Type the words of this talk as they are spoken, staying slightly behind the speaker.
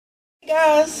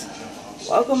Guys,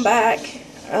 welcome back.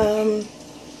 Coming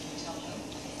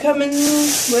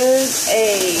with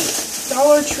a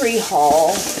Dollar Tree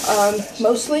haul.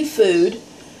 Mostly food.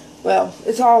 Well,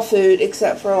 it's all food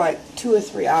except for like 2 or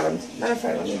 3 items. Matter of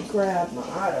fact, let me grab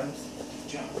my items.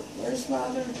 Where's my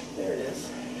other? There it is.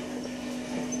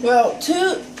 Well,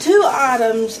 two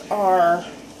items are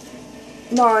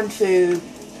non-food,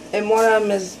 and one of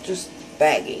them is just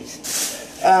baggies.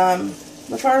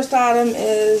 The first item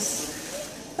is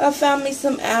I found me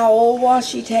some owl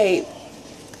washi tape.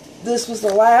 This was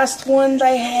the last one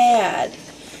they had.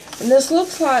 And this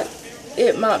looks like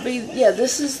it might be, yeah,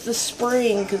 this is the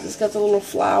spring because it's got the little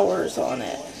flowers on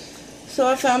it. So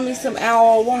I found me some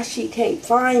owl washi tape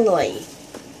finally.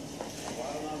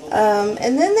 And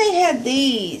then they had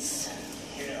these.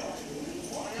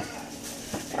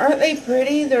 Aren't they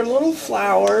pretty? They're little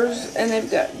flowers and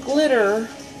they've got glitter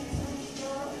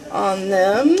on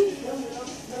them.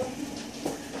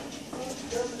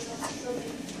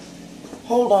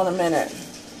 Hold on a minute.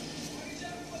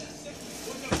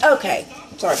 Okay,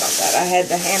 sorry about that. I had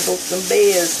to handle some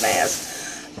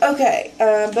business. Okay,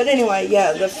 but anyway,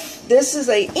 yeah, this is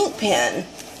a ink pen.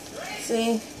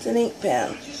 See, it's an ink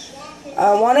pen.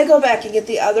 I want to go back and get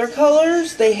the other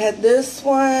colors. They had this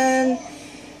one.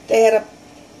 They had a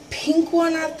pink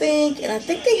one, I think, and I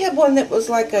think they had one that was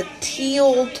like a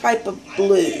teal type of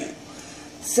blue.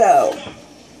 So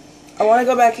I want to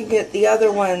go back and get the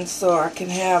other ones so I can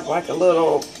have like a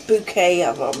little bouquet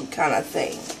of them kind of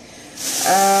thing.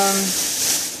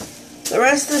 The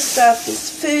rest of the stuff is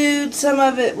food. Some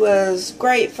of it was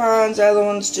grapevines, the other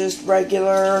one's just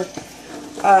regular.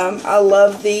 I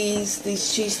love these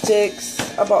cheese sticks.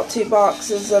 I bought 2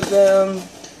 boxes of them,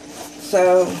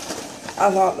 so I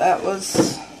thought that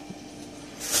was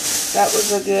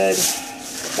a good,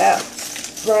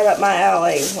 that's right up my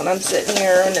alley when I'm sitting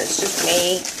here and it's just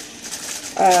me.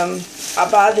 I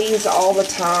buy these all the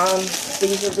time.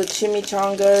 These are the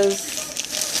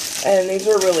chimichangas, and these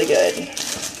are really good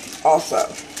also.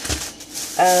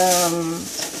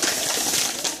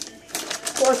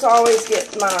 Of course, I always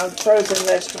get my frozen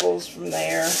vegetables from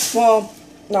there. Well,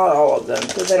 not all of them,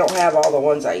 because they don't have all the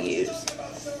ones I use.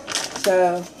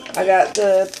 So, I got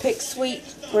the Pick Sweet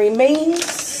green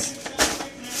beans.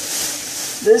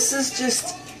 This is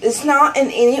just, it's not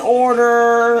in any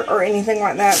order or anything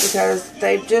like that because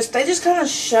they just kind of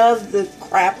shove the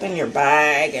crap in your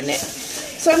bag, and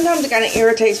sometimes it kind of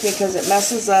irritates me because it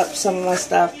messes up some of my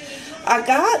stuff. I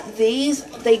got these.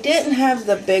 They didn't have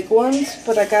the big ones,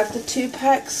 but I got the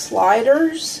 2-pack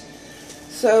sliders.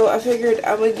 So I figured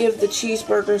I would give the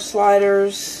cheeseburger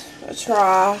sliders a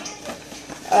try.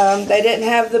 They didn't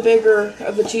have the bigger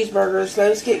of the cheeseburgers.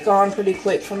 Those get gone pretty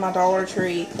quick from my Dollar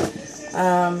Tree.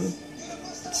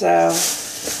 So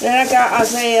then I got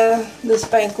Isaiah this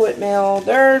banquet meal. These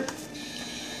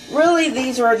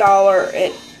are $1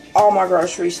 at all my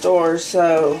grocery stores.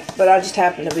 So, but I just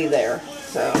happened to be there.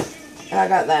 So I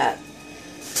got that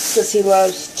because he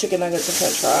loves chicken nuggets and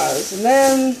French fries. And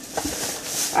then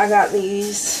I got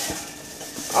these.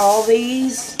 All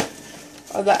these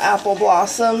are the apple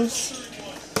blossoms.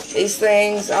 These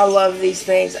things, I love these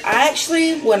things. I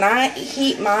actually, when I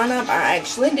heat mine up, I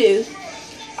actually do.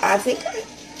 I think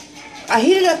I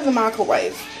heat it up in the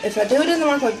microwave. If I do it in the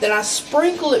microwave, then I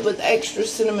sprinkle it with extra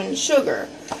cinnamon and sugar.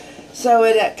 So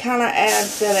it kind of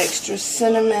adds that extra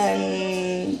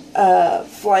cinnamon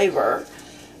flavor.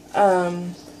 Let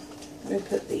me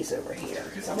put these over here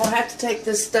because I'm going to have to take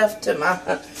this stuff to my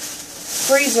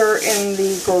freezer in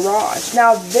the garage.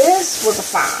 Now this was a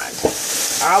find.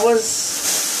 I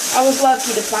was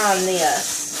lucky to find this.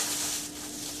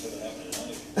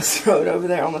 Let's throw it over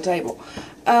there on the table.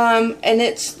 And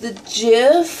it's the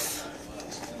Jif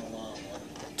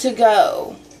to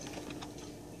go.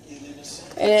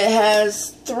 And it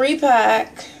has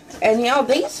 3-pack. And y'all,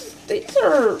 these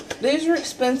are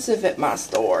expensive at my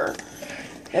store.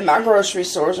 At my grocery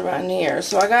stores around here.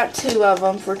 So I got 2 of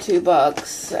them for $2.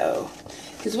 So,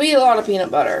 because we eat a lot of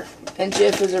peanut butter. And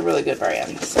Jif is a really good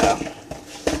brand. So,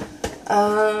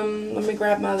 let me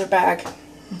grab my other bag.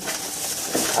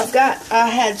 I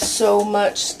had so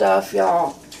much stuff,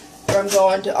 y'all, from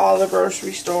going to all the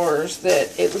grocery stores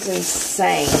that it was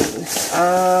insane.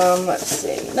 Let's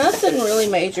see. Nothing really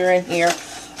major in here.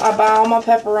 I buy all my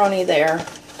pepperoni there.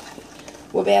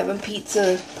 We'll be having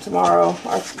pizza tomorrow.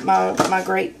 My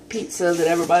great pizza that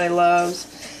everybody loves.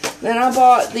 Then I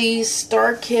bought these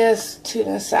Star-Kissed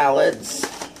tuna salads.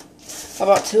 I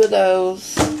bought 2 of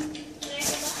those.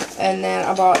 And then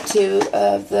I bought 2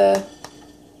 of the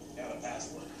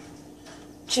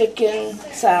chicken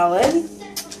salad.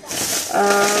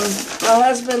 My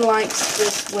husband likes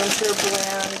this winter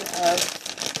blend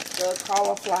the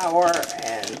cauliflower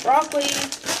and broccoli.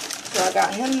 So I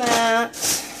got him that.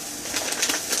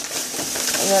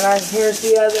 And then here's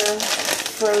the other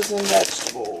frozen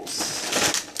vegetables.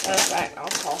 And in fact, I'll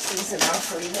toss these in my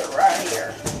freezer right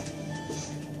here.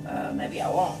 Maybe I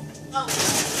won't. Oh,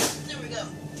 there we go.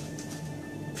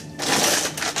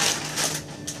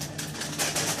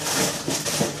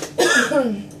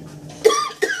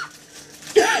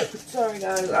 Sorry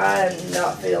guys, I'm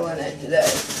not feeling it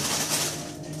today.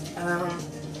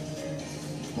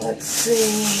 Let's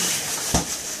see.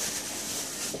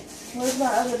 Where's my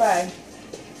other bag?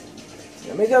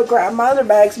 Let me go grab my other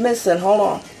bag's missing. Hold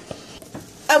on.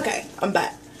 Okay, I'm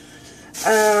back.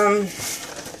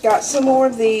 Got some more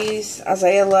of these.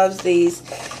 Isaiah loves these.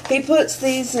 He puts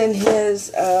these in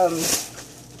his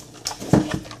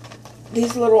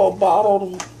these little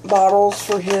bottles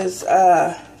for his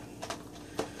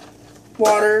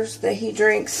waters that he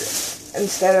drinks.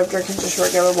 Instead of drinking just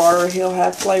regular water, he'll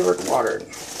have flavored water.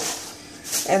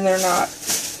 And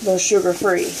they're sugar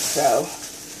free. So,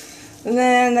 and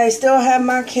then they still have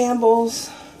my Campbell's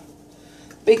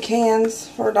big cans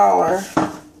for $1.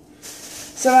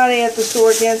 Somebody at the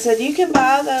store again said, you can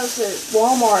buy those at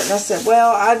Walmart. And I said,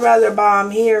 well, I'd rather buy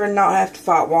them here and not have to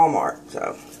fight Walmart.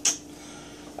 So,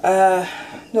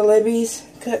 the Libby's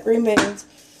cut green beans.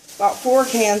 Bought 4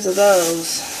 cans of those.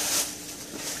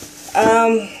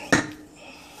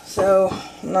 So,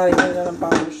 I'm not even going to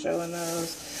bother showing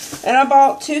those. And I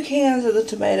bought 2 cans of the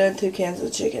tomato and 2 cans of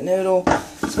the chicken noodle.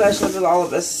 Especially with all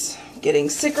of us getting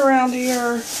sick around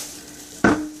here.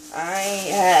 I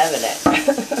ain't having it.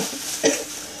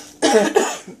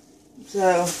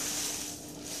 So,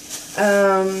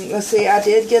 let's see. I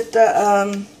did get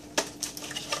the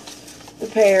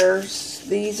pears.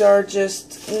 These are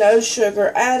just no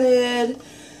sugar added.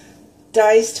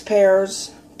 Diced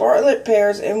pears. Bartlett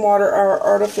pears in water are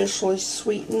artificially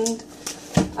sweetened.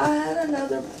 I had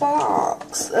another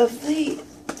box of these.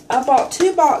 I bought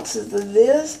 2 boxes of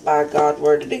this. By God,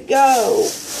 where did it go?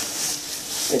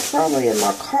 It's probably in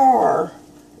my car.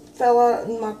 It fell out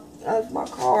of my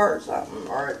car or something.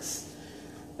 Or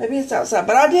maybe it's outside.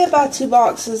 But I did buy 2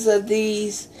 boxes of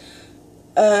these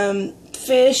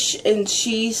fish and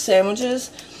cheese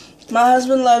sandwiches. My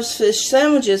husband loves fish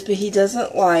sandwiches, but he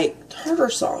doesn't like tartar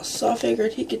sauce. So I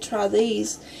figured he could try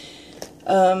these.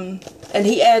 And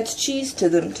he adds cheese to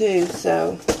them too.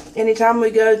 So anytime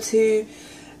we go to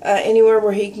anywhere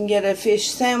where he can get a fish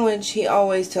sandwich, he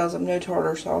always tells them no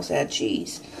tartar sauce, add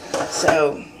cheese.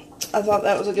 So I thought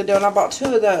that was a good deal. And I bought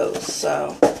 2 of those.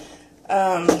 So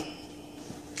I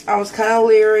was kind of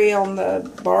leery on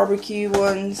the barbecue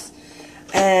ones.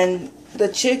 And the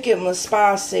chicken was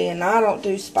spicy, and I don't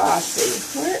do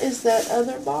spicy. Where is that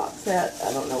other box at?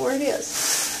 I don't know where it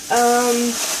is.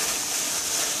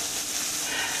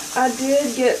 I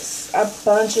did get a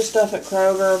bunch of stuff at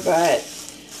Kroger, but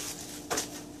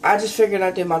I just figured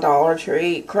I'd do my Dollar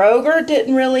Tree. Kroger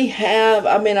didn't really have,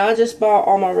 I mean, I just bought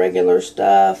all my regular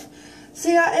stuff.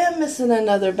 See, I am missing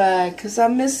another bag, because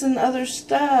I'm missing other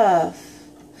stuff.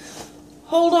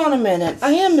 Hold on a minute.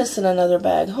 I am missing another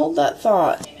bag. Hold that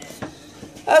thought.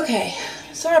 Okay,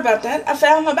 sorry about that. I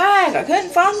found my bag. I couldn't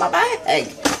find my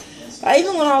bag. I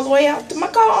even went all the way out to my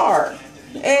car,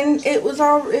 and it was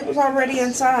already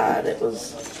inside.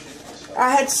 I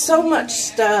had so much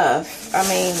stuff. I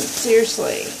mean,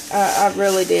 seriously, I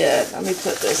really did. Let me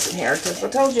put this in here because I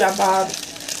told you I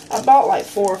bought like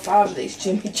 4 or 5 of these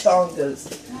chimichangas.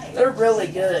 They're really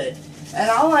good, and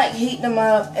I like heating them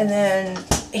up and then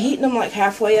heating them like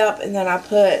halfway up, and then I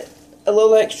put a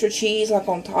little extra cheese like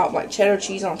on top, like cheddar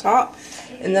cheese on top,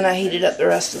 and then I heat it up the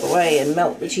rest of the way and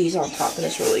melt the cheese on top, and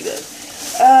it's really good.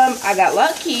 I got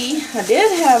lucky. I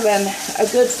did have a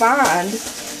good find,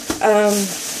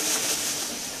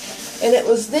 and it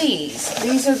was these.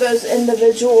 These are those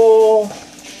individual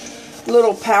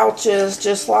little pouches,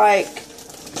 just like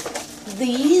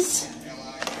these.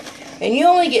 And you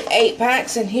only get 8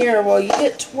 packs in here. Well, you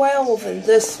get 12 in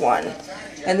this one.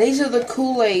 And these are the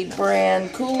Kool-Aid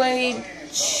brand, Kool-Aid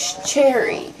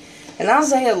Cherry. And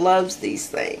Isaiah loves these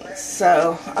things.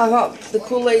 So, I thought the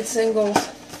Kool-Aid singles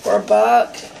for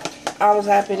 $1. I was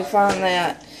happy to find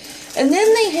that. And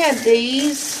then they had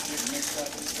these.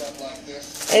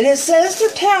 And it says they're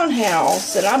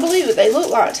Townhouse. And I believe it. They look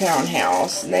like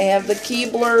Townhouse. And they have the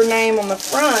Keebler name on the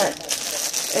front.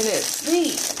 And it's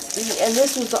these. And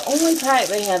this was the only pack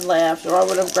they had left, or I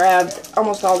would have grabbed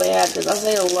almost all they had, because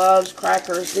Isaiah loves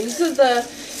crackers. These are the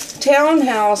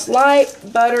Townhouse Light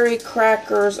Buttery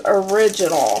Crackers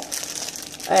Original.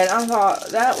 And I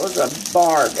thought that was a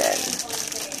bargain,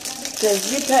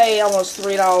 because you pay almost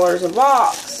 $3 a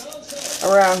box.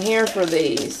 around here for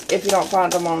these if you don't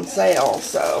find them on sale.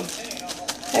 So,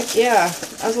 heck yeah,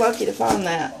 I was lucky to find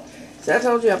that. So I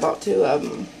told you I bought 2 of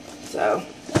them. So,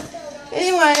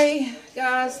 anyway,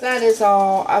 guys, that is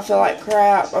all. I feel like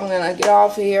crap. I'm going to get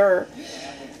off here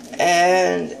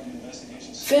and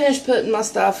finish putting my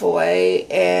stuff away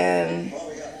and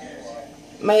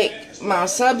make my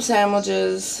sub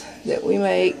sandwiches that we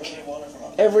make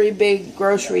every big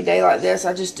grocery day like this.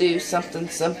 I just do something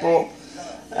simple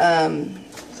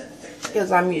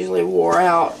because I'm usually wore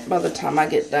out by the time I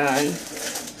get done.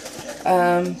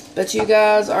 But you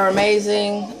guys are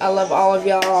amazing. I love all of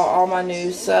y'all, all my new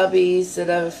subbies that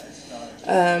have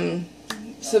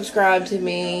subscribed to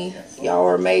me. Y'all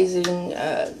are amazing.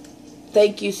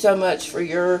 Thank you so much for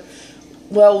your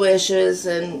well wishes,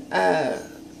 and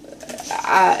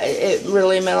it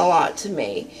really meant a lot to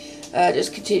me.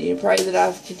 Just continue to pray that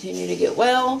I continue to get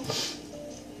well,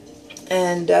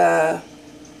 and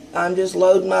I'm just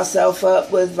loading myself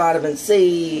up with vitamin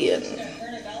C and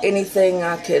anything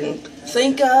I can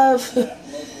think of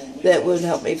that would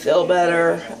help me feel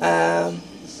better.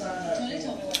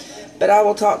 But I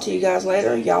will talk to you guys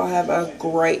later. Y'all have a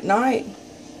great night.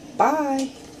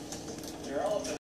 Bye.